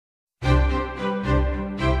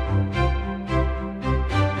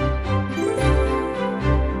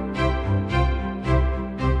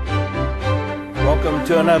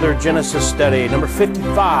another Genesis study, number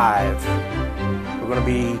 55. We're going to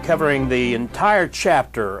be covering the entire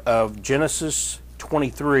chapter of Genesis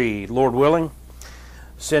 23, Lord willing.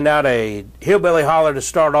 Send out a hillbilly holler to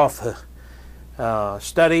start off the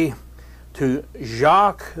study to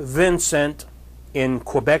Jacques Vincent in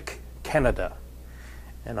Quebec, Canada.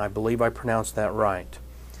 And I believe I pronounced that right.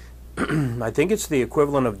 I think it's the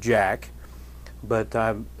equivalent of Jack, but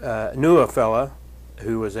I knew a fella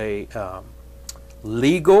who was a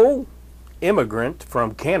legal immigrant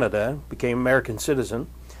from Canada, became American citizen,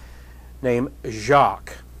 named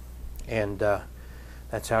Jacques. And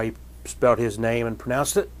that's how he spelled his name and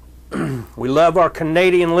pronounced it. We love our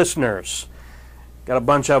Canadian listeners. Got a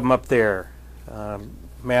bunch of them up there.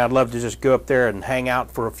 Man, I'd love to just go up there and hang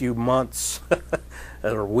out for a few months,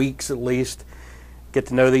 or weeks at least. Get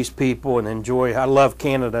to know these people and enjoy. I love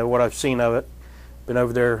Canada, what I've seen of it. Been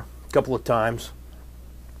over there a couple of times.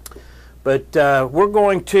 But we're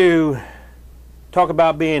going to talk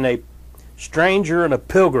about being a stranger and a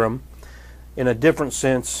pilgrim in a different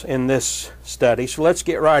sense in this study. So let's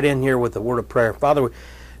get right in here with the word of prayer. Father, we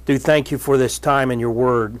do thank you for this time in your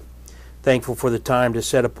word. Thankful for the time to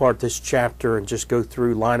set apart this chapter and just go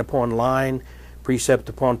through line upon line, precept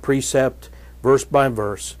upon precept, verse by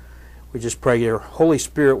verse. We just pray your Holy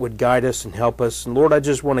Spirit would guide us and help us. And Lord, I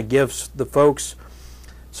just want to give the folks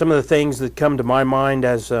some of the things that come to my mind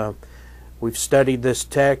as we've studied this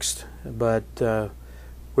text, but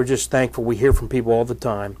we're just thankful we hear from people all the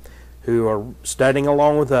time who are studying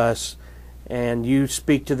along with us, and you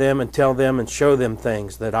speak to them and tell them and show them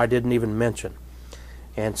things that I didn't even mention.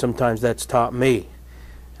 And sometimes that's taught me.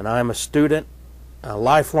 And I'm a student, a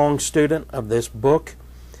lifelong student of this book,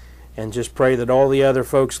 and just pray that all the other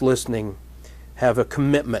folks listening have a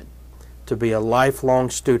commitment to be a lifelong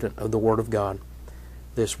student of the Word of God,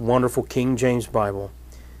 this wonderful King James Bible.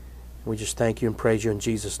 We just thank you and praise you in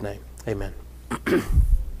Jesus' name. Amen.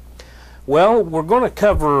 Well, we're going to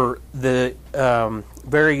cover the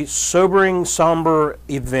very sobering, somber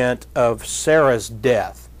event of Sarah's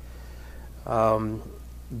death.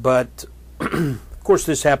 But, of course,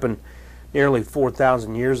 this happened nearly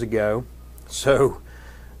 4,000 years ago. So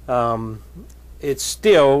it's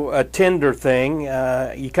still a tender thing.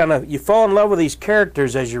 You fall in love with these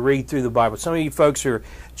characters as you read through the Bible. Some of you folks are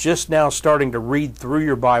just now starting to read through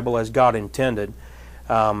your Bible as God intended,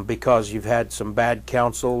 because you've had some bad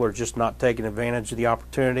counsel or just not taken advantage of the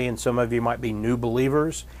opportunity, and some of you might be new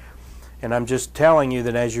believers. And I'm just telling you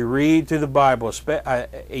that as you read through the Bible,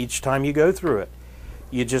 each time you go through it,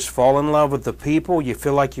 you just fall in love with the people. You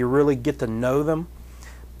feel like you really get to know them.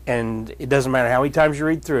 And it doesn't matter how many times you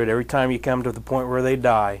read through it, every time you come to the point where they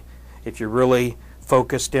die, if you're really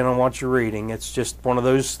focused in on what you're reading, it's just one of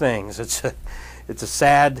those things. It's a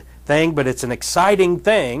sad thing, but it's an exciting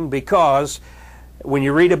thing, because when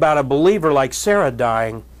you read about a believer like Sarah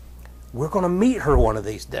dying, we're going to meet her one of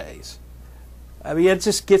these days. I mean, it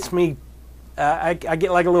just gets me, I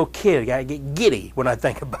get like a little kid. I get giddy when I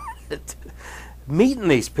think about it. Meeting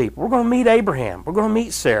these people. We're going to meet Abraham. We're going to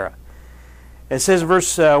meet Sarah. It says in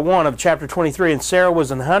verse 1 of chapter 23, and Sarah was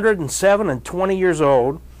 107 and 20 years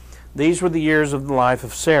old. These were the years of the life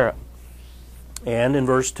of Sarah. And in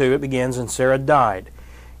verse 2 it begins, and Sarah died.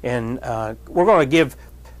 And we're going to give,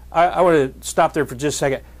 I want to stop there for just a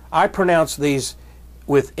second. I pronounce these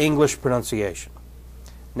with English pronunciation.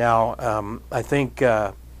 Now, I think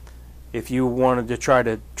if you wanted to try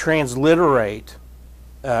to transliterate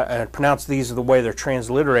and pronounce these the way they're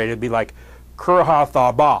transliterated, it'd be like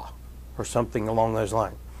Kurhathaba or something along those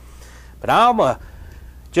lines. But I'm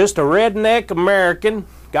just a redneck American,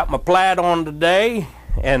 got my plaid on today,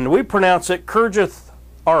 and we pronounce it Kirjath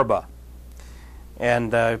Arba.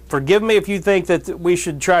 And forgive me if you think that we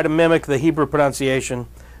should try to mimic the Hebrew pronunciation.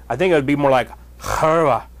 I think it would be more like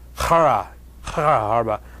Harba,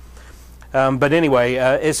 Harba. But anyway,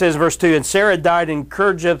 it says verse 2, and Sarah died in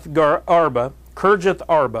Kirjath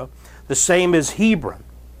Arba, the same as Hebron,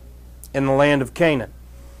 in the land of Canaan.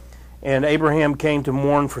 And Abraham came to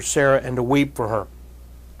mourn for Sarah and to weep for her.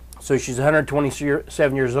 So she's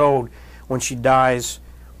 127 years old when she dies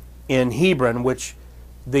in Hebron, which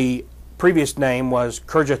the previous name was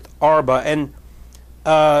Kirjath Arba. And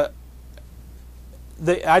I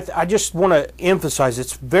just want to emphasize,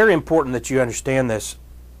 it's very important that you understand this.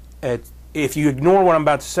 If you ignore what I'm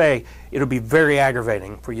about to say, it'll be very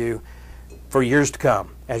aggravating for you for years to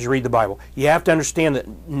come as you read the Bible. You have to understand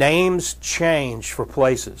that names change for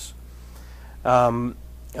places.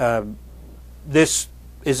 This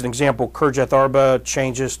is an example. Kirjath Arba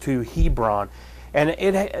changes to Hebron, and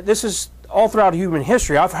this is all throughout human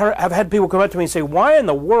history. I've had people come up to me and say, "Why in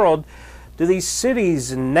the world do these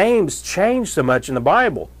cities and names change so much in the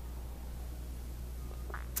Bible?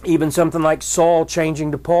 Even something like Saul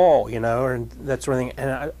changing to Paul, you know, or that sort of thing.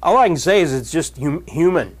 And all I can say is it's just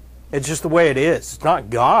human. It's just the way it is. It's not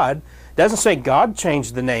God. It doesn't say God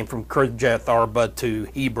changed the name from Kirjath Arba to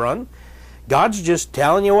Hebron. God's just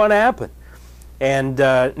telling you what happened. And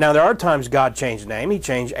now there are times God changed the name. He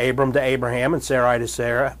changed Abram to Abraham and Sarai to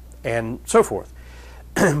Sarah and so forth.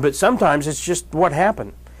 But sometimes it's just what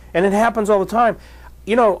happened. And it happens all the time.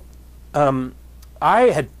 You know,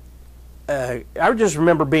 I just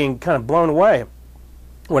remember being kind of blown away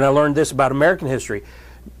when I learned this about American history.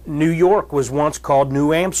 New York was once called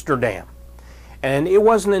New Amsterdam. And it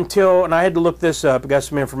wasn't until, and I had to look this up, I got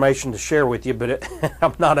some information to share with you, but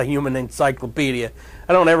I'm not a human encyclopedia.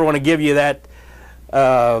 I don't ever want to give you that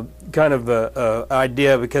kind of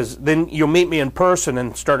idea, because then you'll meet me in person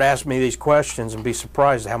and start asking me these questions and be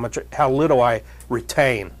surprised how little I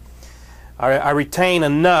retain. I retain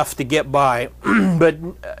enough to get by, but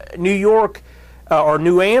New York or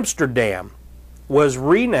New Amsterdam was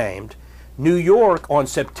renamed New York on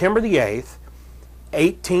September the 8th,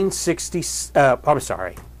 1860. September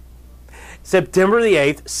the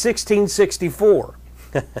 8th, 1664.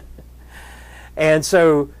 And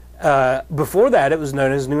so before that, it was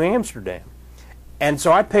known as New Amsterdam. And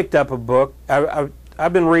so I picked up a book.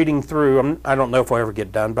 I've been reading through. I don't know if I'll ever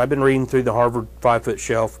get done, but I've been reading through the Harvard 5-foot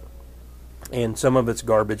shelf. And some of it's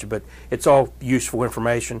garbage, but it's all useful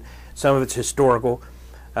information. Some of it's historical,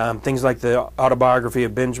 things like the autobiography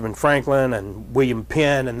of Benjamin Franklin and William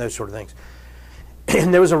Penn and those sort of things.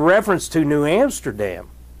 And there was a reference to New Amsterdam,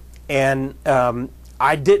 and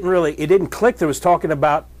it didn't click that it was talking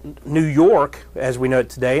about New York as we know it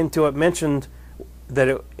today until it mentioned that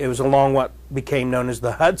it was along what became known as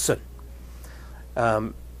the Hudson.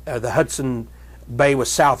 The Hudson Bay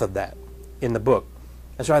was south of that in the book.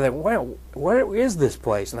 And so I thought, well, where is this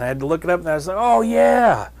place? And I had to look it up, and I was like, oh,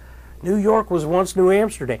 yeah, New York was once New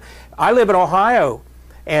Amsterdam. I live in Ohio,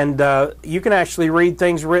 and you can actually read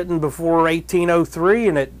things written before 1803,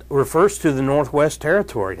 and it refers to the Northwest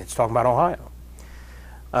Territory, and it's talking about Ohio.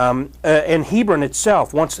 And Hebron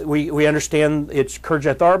itself, once we understand it's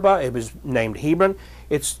Kirjath Arba, it was named Hebron,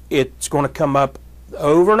 it's going to come up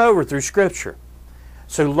over and over through Scripture.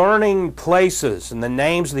 So learning places and the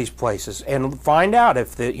names of these places, and find out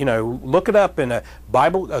if look it up in a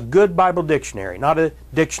good Bible dictionary, not a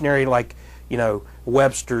dictionary like,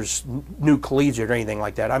 Webster's New Collegiate or anything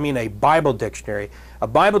like that. I mean a Bible dictionary. A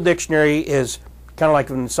Bible dictionary is kind of like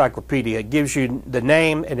an encyclopedia. It gives you the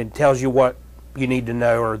name and it tells you what you need to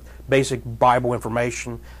know or basic Bible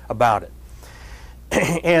information about it.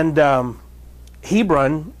 And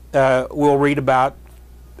Hebron, we'll read about,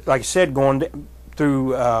 like I said, going through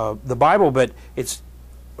the Bible, but it's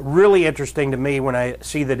really interesting to me when I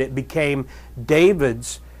see that it became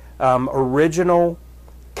David's original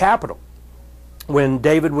capital. When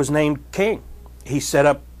David was named king, he set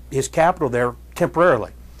up his capital there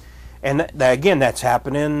temporarily. And again, that's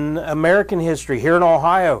happened in American history. Here in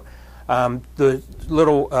Ohio, the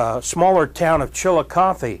little smaller town of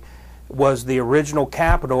Chillicothe was the original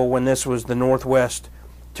capital when this was the Northwest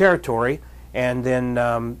Territory, and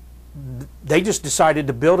then they just decided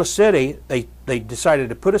to build a city. They decided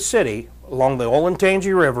to put a city along the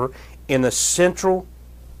Olentangy River in the central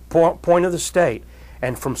point of the state,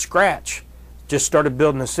 and from scratch just started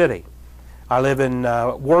building a city. I live in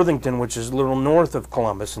Worthington, which is a little north of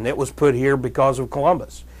Columbus, and it was put here because of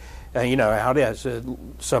Columbus. You know how it is.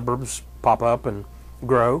 Suburbs pop up and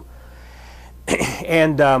grow.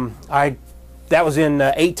 And that was in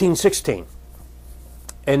 1816.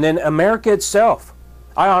 And then America itself.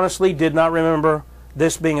 I honestly did not remember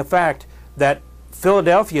this being a fact, that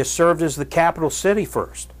Philadelphia served as the capital city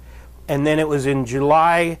first. And then it was in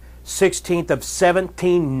July 16th of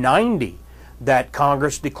 1790 that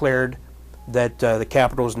Congress declared that the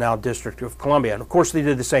capital is now District of Columbia. And of course they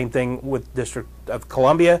did the same thing with District of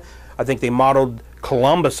Columbia. I think they modeled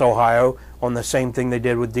Columbus, Ohio on the same thing they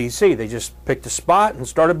did with D.C. They just picked a spot and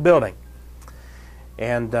started building.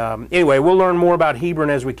 And anyway, we'll learn more about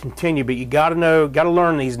Hebron as we continue, but you got to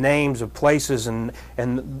learn these names of places and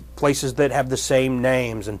places that have the same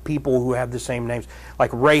names and people who have the same names.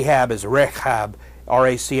 Like Rahab is Rechab,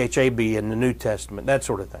 R-A-C-H-A-B in the New Testament, that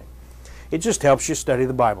sort of thing. It just helps you study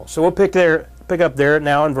the Bible. So we'll pick up there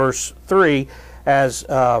now in verse 3 as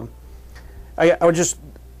I would just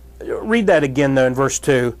read that again though in verse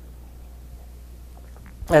 2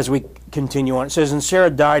 as we continue on. It says, and Sarah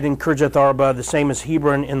died in Kirjath Arba, the same as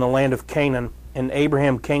Hebron in the land of Canaan, and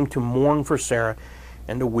Abraham came to mourn for Sarah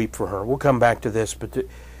and to weep for her. We'll come back to this, but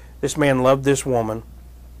this man loved this woman.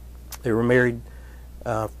 They were married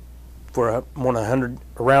for more than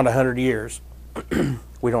around 100 years. I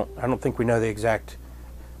don't think we know the exact.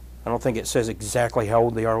 I don't think it says exactly how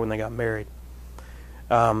old they are when they got married.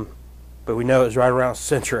 But we know it was right around a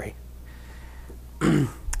century.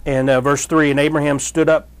 And verse 3, and Abraham stood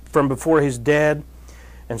up from before his dead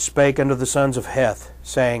and spake unto the sons of Heth,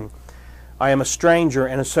 saying, I am a stranger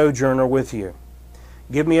and a sojourner with you.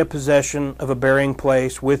 Give me a possession of a burying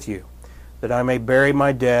place with you, that I may bury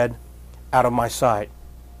my dead out of my sight.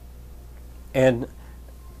 And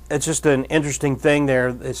it's just an interesting thing there.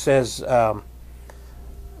 It says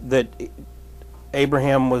that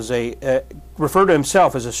Abraham was referred to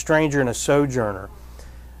himself as a stranger and a sojourner.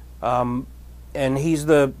 And he's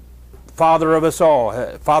the father of us all.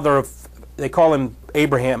 They call him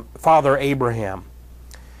Abraham, Father Abraham.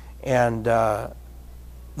 And the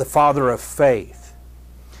father of faith.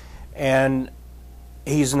 And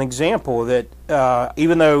he's an example that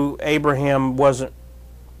even though Abraham wasn't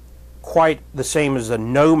quite the same as a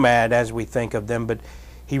nomad as we think of them, but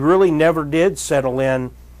he really never did settle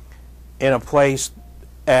in a place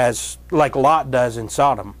as like Lot does in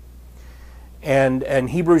Sodom. And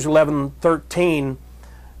Hebrews 11:13,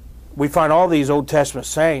 we find all these Old Testament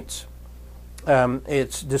saints.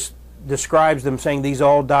 It describes them saying these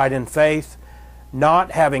all died in faith,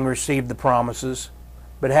 not having received the promises,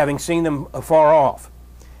 but having seen them afar off,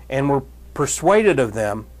 and were persuaded of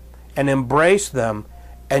them, and embraced them,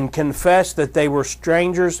 and confessed that they were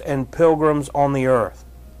strangers and pilgrims on the earth.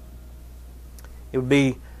 It would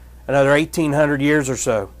be another 1,800 years or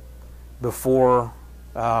so before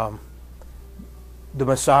the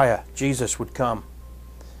Messiah, Jesus, would come.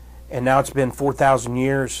 And now it's been 4,000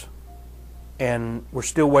 years, and we're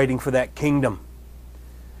still waiting for that kingdom.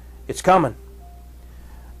 It's coming.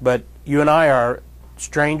 But you and I are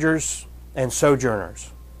strangers and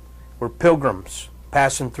sojourners. We're pilgrims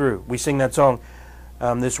passing through. We sing that song,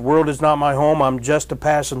 this world is not my home, I'm just a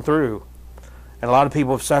passing through. And a lot of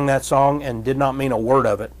people have sung that song and did not mean a word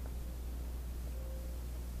of it.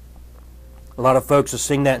 A lot of folks will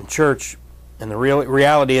sing that in church, and the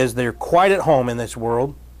reality is they're quite at home in this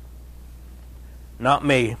world. Not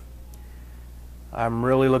me. I'm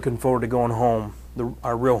really looking forward to going home,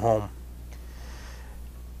 our real home.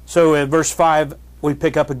 So in verse 5, we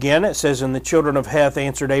pick up again. It says, and the children of Heth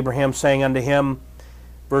answered Abraham, saying unto him,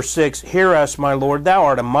 verse 6, hear us, my Lord, thou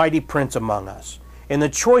art a mighty prince among us. In the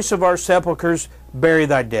choice of our sepulchres, bury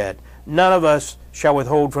thy dead. None of us shall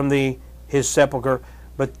withhold from thee his sepulchre,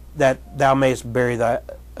 but that thou mayest bury thy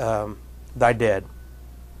dead.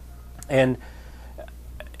 And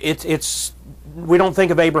we don't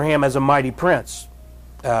think of Abraham as a mighty prince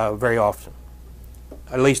very often.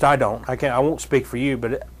 At least I don't. I won't speak for you,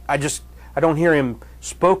 but I don't hear him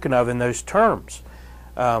spoken of in those terms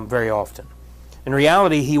very often. In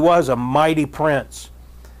reality, he was a mighty prince.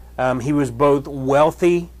 He was both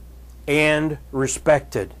wealthy and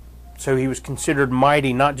respected. So he was considered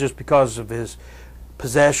mighty not just because of his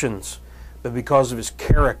possessions, but because of his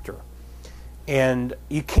character. And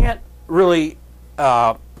you can't really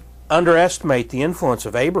underestimate the influence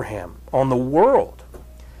of Abraham on the world.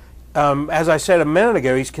 As I said a minute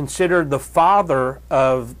ago, he's considered the father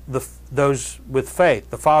of those with faith,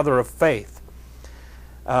 the father of faith,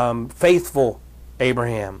 faithful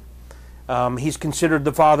Abraham. He's considered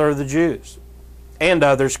the father of the Jews, and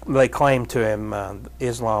others they claim to him,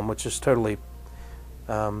 Islam, which is totally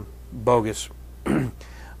bogus.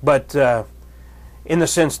 But in the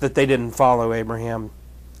sense that they didn't follow Abraham.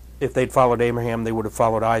 If they'd followed Abraham, they would have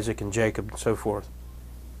followed Isaac and Jacob and so forth.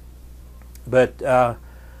 But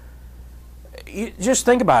you just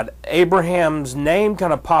think about it. Abraham's name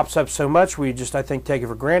kind of pops up so much we just, I think, take it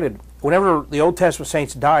for granted. Whenever the Old Testament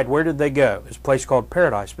saints died, where did they go? It's a place called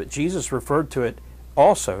paradise. But Jesus referred to it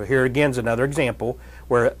also. Here again is another example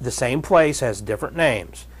where the same place has different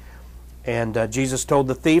names. And Jesus told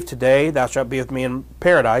the thief, today thou shalt be with me in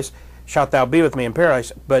paradise. Shalt thou be with me in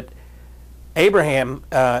paradise? But Abraham,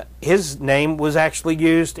 his name was actually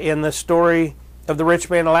used in the story of the rich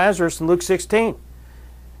man and Lazarus in Luke 16.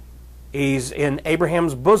 He's in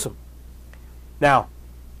Abraham's bosom. Now,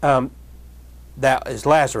 that as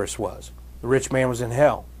Lazarus was. The rich man was in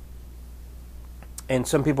hell. And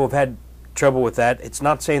some people have had trouble with that. It's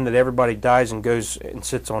not saying that everybody dies and goes and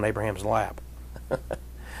sits on Abraham's lap.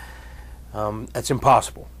 That's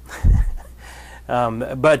impossible.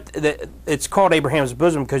 But it's called Abraham's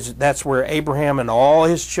bosom because that's where Abraham and all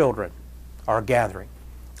his children are gathering,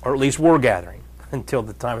 or at least were gathering until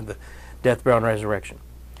the time of the death, burial, and resurrection.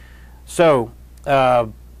 So,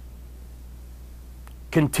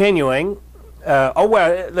 continuing.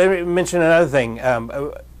 Let me mention another thing.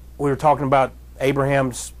 We were talking about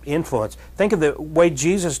Abraham's influence. Think of the way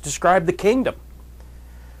Jesus described the kingdom.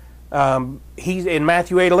 In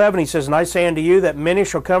Matthew 8:11, he says, "And I say unto you that many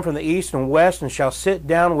shall come from the east and west and shall sit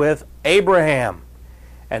down with Abraham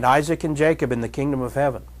and Isaac and Jacob in the kingdom of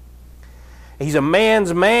heaven." He's a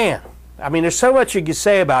man's man. I mean, there's so much you could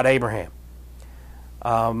say about Abraham.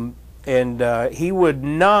 He would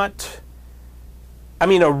not, I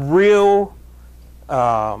mean, a real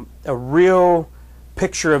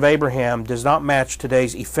picture of Abraham does not match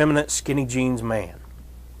today's effeminate skinny jeans man.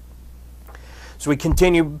 So we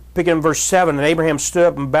continue picking in verse 7. "And Abraham stood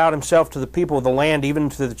up and bowed himself to the people of the land, even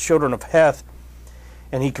to the children of Heth.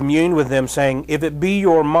 And he communed with them, saying, If it be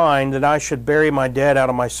your mind that I should bury my dead out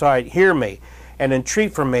of my sight, hear me, and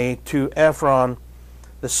entreat for me to Ephron,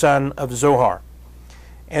 the son of Zohar."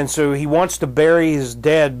 And so he wants to bury his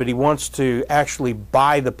dead, but he wants to actually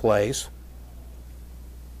buy the place.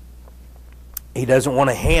 He doesn't want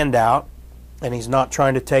a handout, and he's not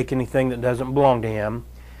trying to take anything that doesn't belong to him.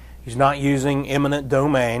 He's not using eminent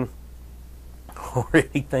domain or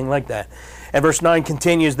anything like that. And verse 9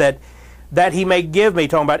 continues that he may give me,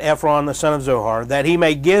 talking about Ephron, the son of Zohar, that he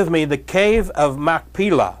may give me the cave of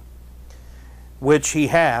Machpelah, which he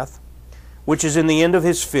hath, which is in the end of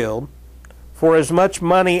his field. For as much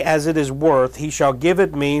money as it is worth, he shall give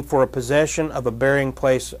it me for a possession of a burying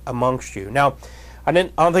place amongst you. Now, I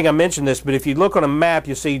don't think I mentioned this, but if you look on a map,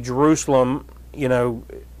 you see Jerusalem,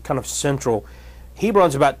 kind of central.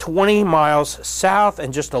 Hebron's about 20 miles south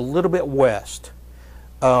and just a little bit west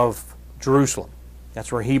of Jerusalem.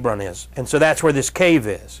 That's where Hebron is. And so that's where this cave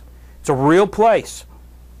is. It's a real place.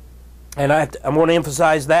 And I want to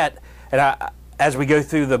emphasize that as we go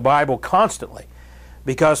through the Bible constantly.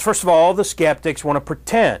 Because, first of all the skeptics want to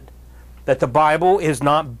pretend that the Bible is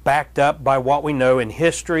not backed up by what we know in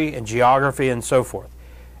history and geography and so forth.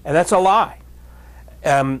 And that's a lie.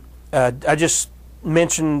 I just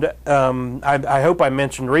mentioned, I hope I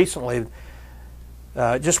mentioned recently,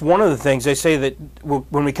 just one of the things they say that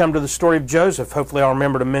when we come to the story of Joseph, hopefully I'll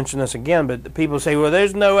remember to mention this again, but people say, well,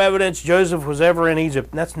 there's no evidence Joseph was ever in Egypt.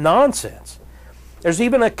 And that's nonsense. There's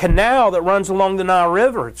even a canal that runs along the Nile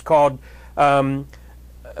River. It's called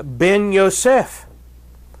Ben Yosef,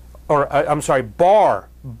 Bar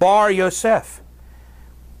Yosef.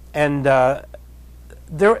 And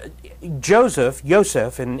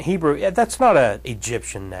Joseph in Hebrew, that's not an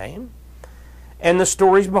Egyptian name. And the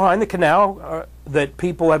stories behind the canal that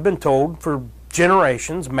people have been told for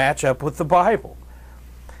generations match up with the Bible.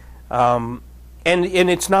 And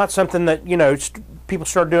it's not something that, people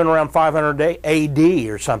started doing around 500 AD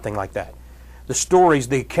or something like that. The stories,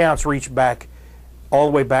 the accounts reach back all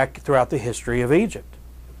the way back throughout the history of Egypt.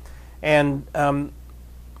 And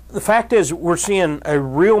the fact is, we're seeing a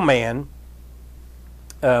real man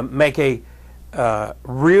make a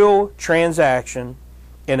real transaction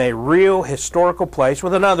in a real historical place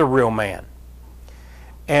with another real man.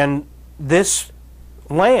 And this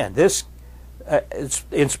land,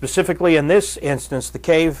 and specifically in this instance, the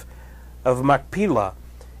cave of Machpelah,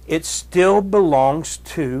 it still belongs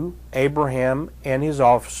to Abraham and his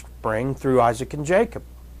offspring through Isaac and Jacob.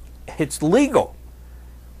 It's legal.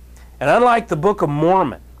 And unlike the Book of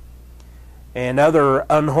Mormon and other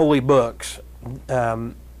unholy books,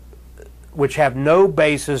 which have no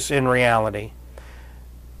basis in reality,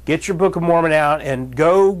 get your Book of Mormon out and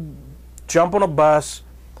go jump on a bus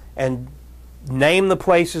and name the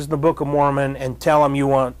places in the Book of Mormon and tell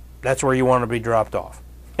them that's where you want to be dropped off.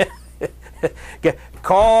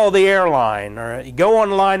 Call the airline, or go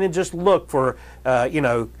online and just look for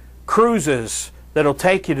cruises that'll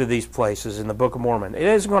take you to these places in the Book of Mormon. It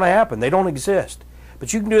isn't going to happen. They don't exist.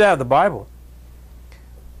 But you can do that with the Bible.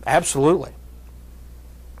 Absolutely.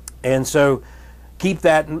 And so keep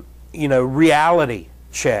that reality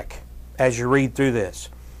check as you read through this.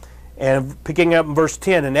 And picking up in verse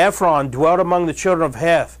 10, "And Ephron dwelt among the children of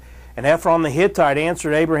Heth, and Ephron the Hittite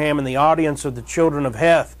answered Abraham in the audience of the children of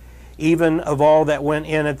Heth, even of all that went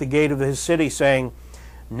in at the gate of his city, saying,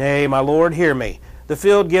 Nay, my Lord, hear me. The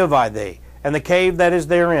field give I thee, and the cave that is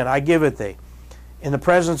therein I give it thee. In the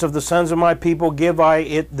presence of the sons of my people give I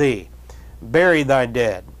it thee. Bury thy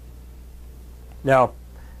dead." Now,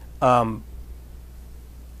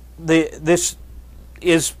 this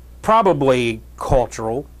is probably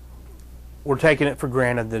cultural. We're taking it for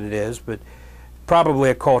granted that it is, but probably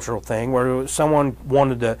a cultural thing where someone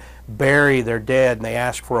wanted to bury their dead and they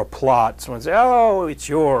asked for a plot. Someone said, "Oh, it's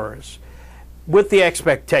yours," with the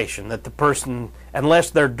expectation that the person, unless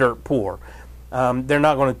they're dirt poor, they're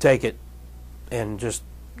not going to take it and just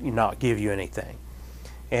not give you anything.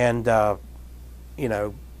 And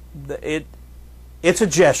it's a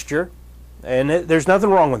gesture, and there's nothing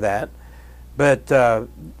wrong with that. But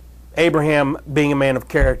Abraham, being a man of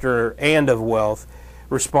character and of wealth,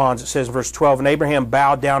 responds. It says in verse 12, and Abraham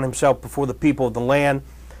bowed down himself before the people of the land.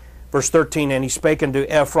 Verse 13, and he spake unto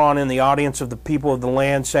Ephron in the audience of the people of the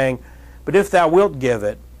land, saying, but if thou wilt give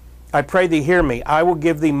it, I pray thee hear me. I will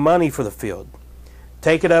give thee money for the field.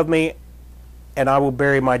 Take it of me, and I will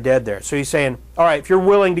bury my dead there. So he's saying, all right, if you're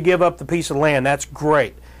willing to give up the piece of land, that's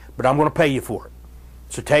great, but I'm going to pay you for it.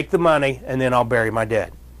 So take the money, and then I'll bury my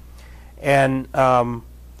dead. And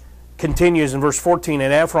continues in verse 14,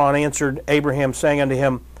 and Ephron answered Abraham, saying unto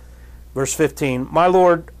him, verse 15, my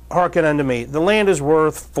Lord, hearken unto me. The land is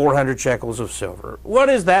worth 400 shekels of silver. What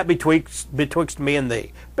is that betwixt me and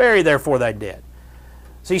thee? Bury therefore thy dead.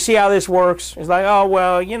 So you see how this works? It's like, oh,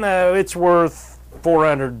 well, you know, it's worth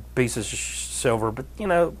 400 pieces of silver, but, you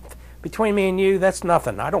know, between me and you, that's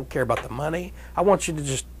nothing. I don't care about the money. I want you to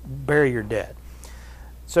just bury your dead.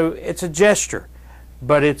 So it's a gesture,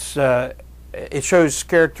 but it shows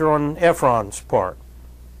character on Ephron's part.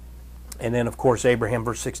 And then, of course, Abraham,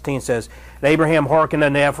 verse 16 says, and Abraham hearkened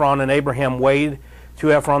unto Ephron, and Abraham weighed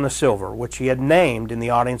to Ephron the silver, which he had named in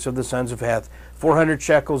the audience of the sons of Heth, 400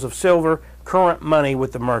 shekels of silver, current money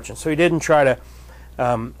with the merchant. So he didn't try to,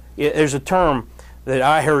 there's a term that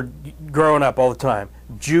I heard growing up all the time,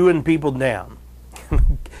 Jewing people down.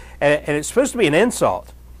 and it's supposed to be an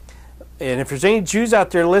insult. And if there's any Jews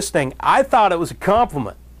out there listening, I thought it was a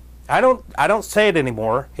compliment. I don't say it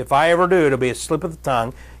anymore. If I ever do, it'll be a slip of the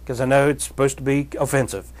tongue, because I know it's supposed to be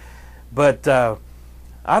offensive. But I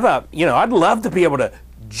thought, you know, I'd love to be able to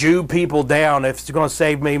Jew people down if it's going to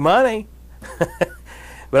save me money.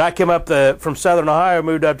 But I came up from Southern Ohio,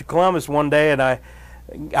 moved up to Columbus one day, and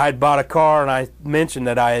I'd bought a car, and I mentioned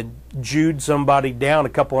that I had Jewed somebody down, a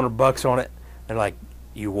couple $100 on it. They're like,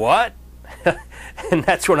 you what? And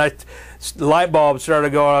that's when the light bulb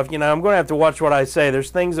started going off. You know, I'm going to have to watch what I say. There's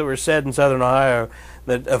things that were said in Southern Ohio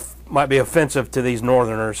that might be offensive to these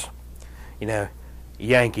Northerners, you know,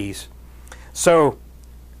 Yankees. So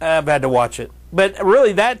I've had to watch it. But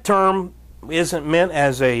really, that term isn't meant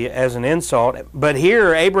as an insult. But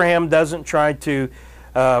here, Abraham doesn't try to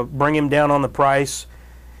bring him down on the price.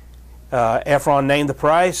 Ephron named the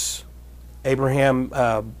price. Abraham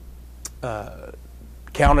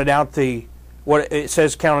counted out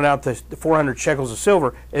counted out the 400 shekels of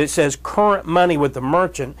silver. It says current money with the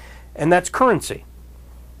merchant, and that's currency.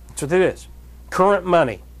 That's what it is. Current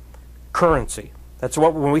money, currency. That's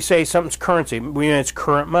what, when we say something's currency, we mean it's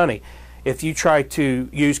current money. If you try to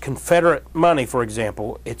use Confederate money, for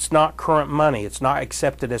example, it's not current money. It's not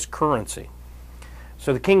accepted as currency.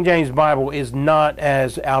 So the King James Bible is not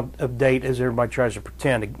as out of date as everybody tries to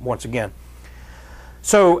pretend, once again.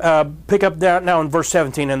 So pick up that now in verse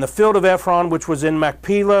 17. And the field of Ephron, which was in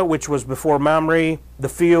Machpelah, which was before Mamre, the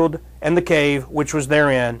field and the cave, which was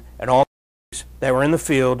therein, and all that were in the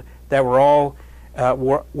field, that were all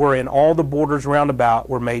were in all the borders round about,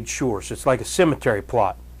 were made sure. So it's like a cemetery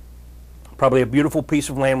plot. Probably a beautiful piece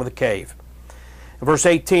of land with a cave. Verse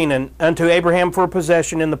 18, and unto Abraham for a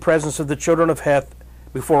possession in the presence of the children of Heth,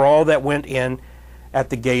 before all that went in at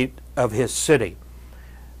the gate of his city.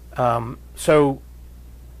 So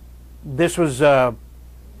this was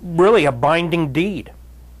really a binding deed.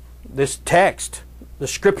 This text, the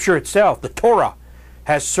scripture itself, the Torah,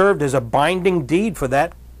 has served as a binding deed for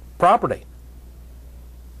that property.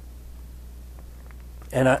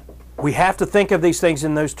 And we have to think of these things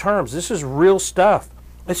in those terms. This is real stuff.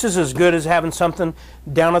 This is as good as having something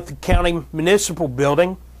down at the county municipal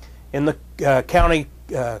building in the county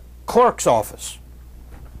clerk's office.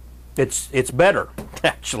 It's better,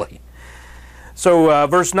 actually. So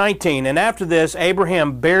verse 19, and after this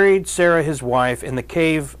Abraham buried Sarah his wife in the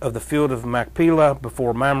cave of the field of Machpelah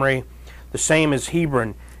before Mamre, the same as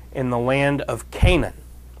Hebron, in the land of Canaan.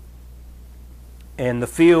 And the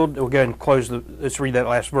field, we'll go ahead and close let's read that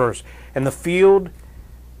last verse. And the field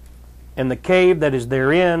and the cave that is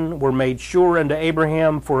therein were made sure unto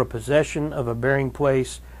Abraham for a possession of a burying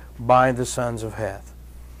place by the sons of Heth.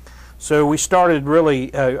 So we started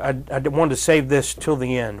really, I wanted to save this till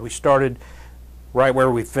the end. We started right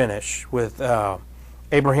where we finished with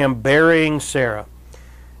Abraham burying Sarah.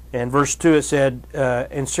 And verse 2 it said,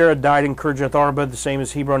 and Sarah died in Kirjath Arba, the same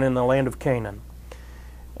as Hebron, in the land of Canaan,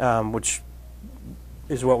 which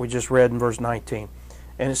is what we just read in verse 19.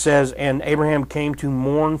 And it says, and Abraham came to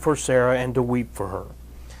mourn for Sarah and to weep for her.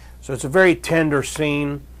 So it's a very tender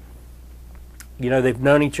scene. You know, they've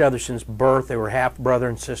known each other since birth. They were half brother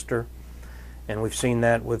and sister. And we've seen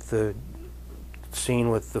that with the scene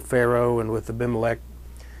with the Pharaoh and with Abimelech.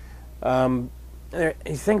 You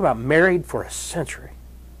think about married for a century.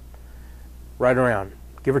 Right around,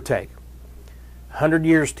 give or take. 100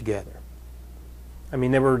 years together. I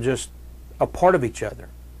mean, they were just a part of each other.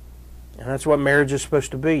 And that's what marriage is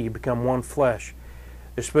supposed to be. You become one flesh.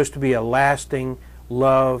 There's supposed to be a lasting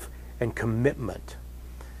love and commitment.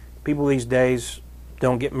 People these days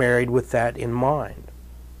don't get married with that in mind.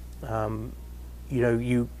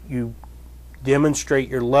 You demonstrate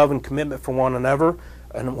your love and commitment for one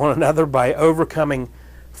another by overcoming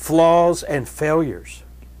flaws and failures.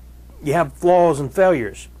 You have flaws and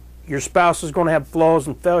failures. Your spouse is going to have flaws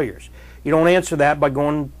and failures. You don't answer that by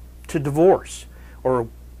going to divorce or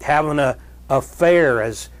having an affair,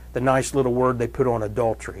 as the nice little word they put on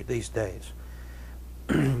adultery these days.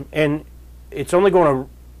 And it's only going to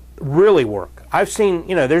really work. I've seen,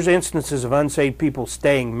 there's instances of unsaved people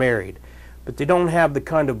staying married, but they don't have the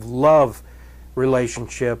kind of love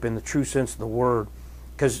relationship in the true sense of the word.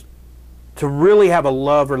 Because to really have a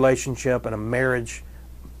love relationship and a marriage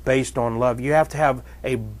based on love, you have to have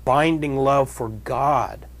a binding love for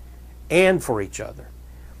God and for each other.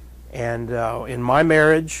 And in my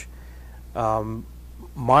marriage,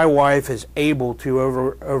 my wife is able to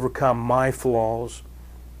overcome my flaws.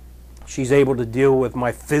 She's able to deal with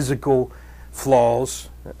my physical flaws.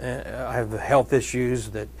 I have health issues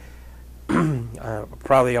that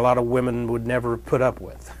probably a lot of women would never put up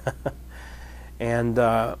with. And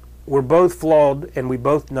we're both flawed, and we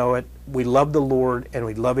both know it. We love the Lord, and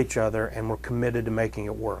we love each other, and we're committed to making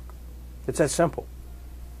it work. It's that simple.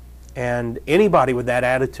 And anybody with that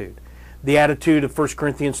attitude, the attitude of 1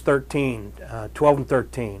 Corinthians 13, 12 and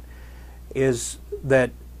 13, is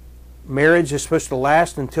that marriage is supposed to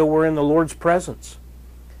last until we're in the Lord's presence.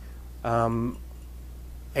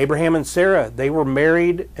 Abraham and Sarah, they were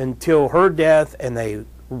married until her death, and they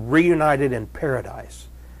reunited in paradise.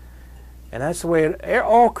 And that's the way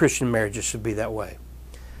all Christian marriages should be that way.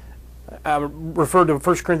 I refer to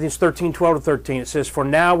 1 Corinthians 13, 12 to 13. It says, "For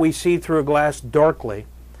now we see through a glass darkly,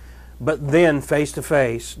 but then face to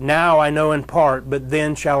face. Now I know in part, but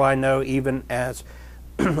then shall I know even as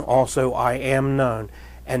also I am known.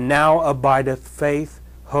 And now abideth faith,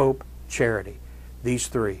 hope, charity." These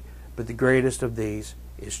three. But the greatest of these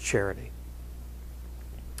is charity.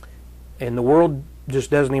 And the world just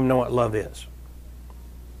doesn't even know what love is.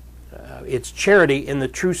 It's charity in the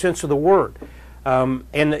true sense of the word.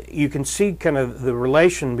 And you can see kind of the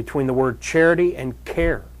relation between the word charity and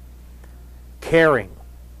care. Caring.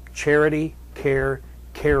 Charity, care,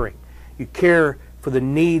 caring. You care for the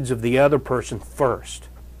needs of the other person first.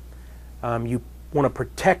 You want to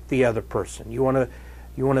protect the other person. You want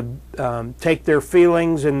to take their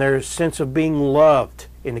feelings and their sense of being loved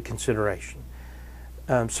into consideration.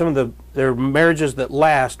 Some of there are marriages that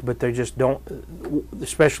last, but they just don't,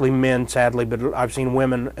 especially men, sadly, but I've seen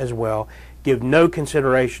women as well, give no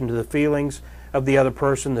consideration to the feelings of the other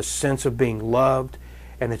person, the sense of being loved,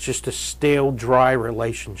 and it's just a stale, dry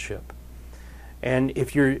relationship. And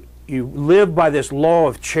if you live by this law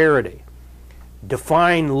of charity,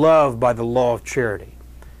 define love by the law of charity,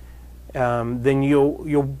 then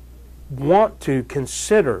you'll want to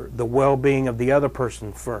consider the well-being of the other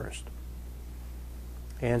person first.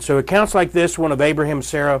 And so accounts like this one of Abraham and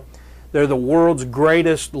Sarah, they're the world's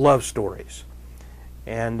greatest love stories.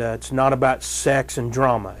 And it's not about sex and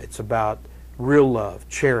drama. It's about real love,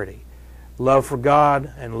 charity, love for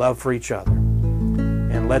God and love for each other.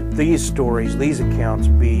 And let these stories, these accounts,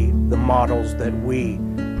 be the models that we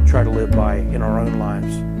try to live by in our own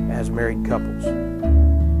lives as married couples.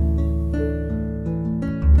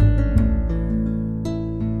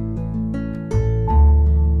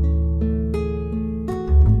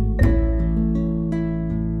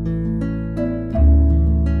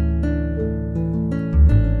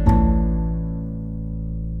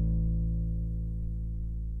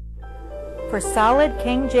 For solid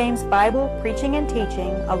King James Bible preaching and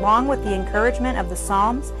teaching, along with the encouragement of the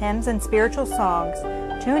Psalms, hymns, and spiritual songs,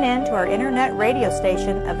 tune in to our internet radio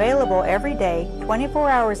station available every day, 24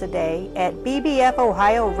 hours a day at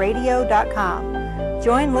bbfohioradio.com.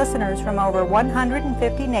 Join listeners from over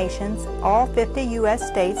 150 nations, all 50 U.S.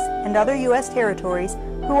 states, and other U.S. territories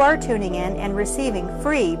who are tuning in and receiving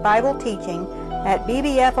free Bible teaching at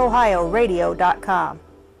bbfohioradio.com.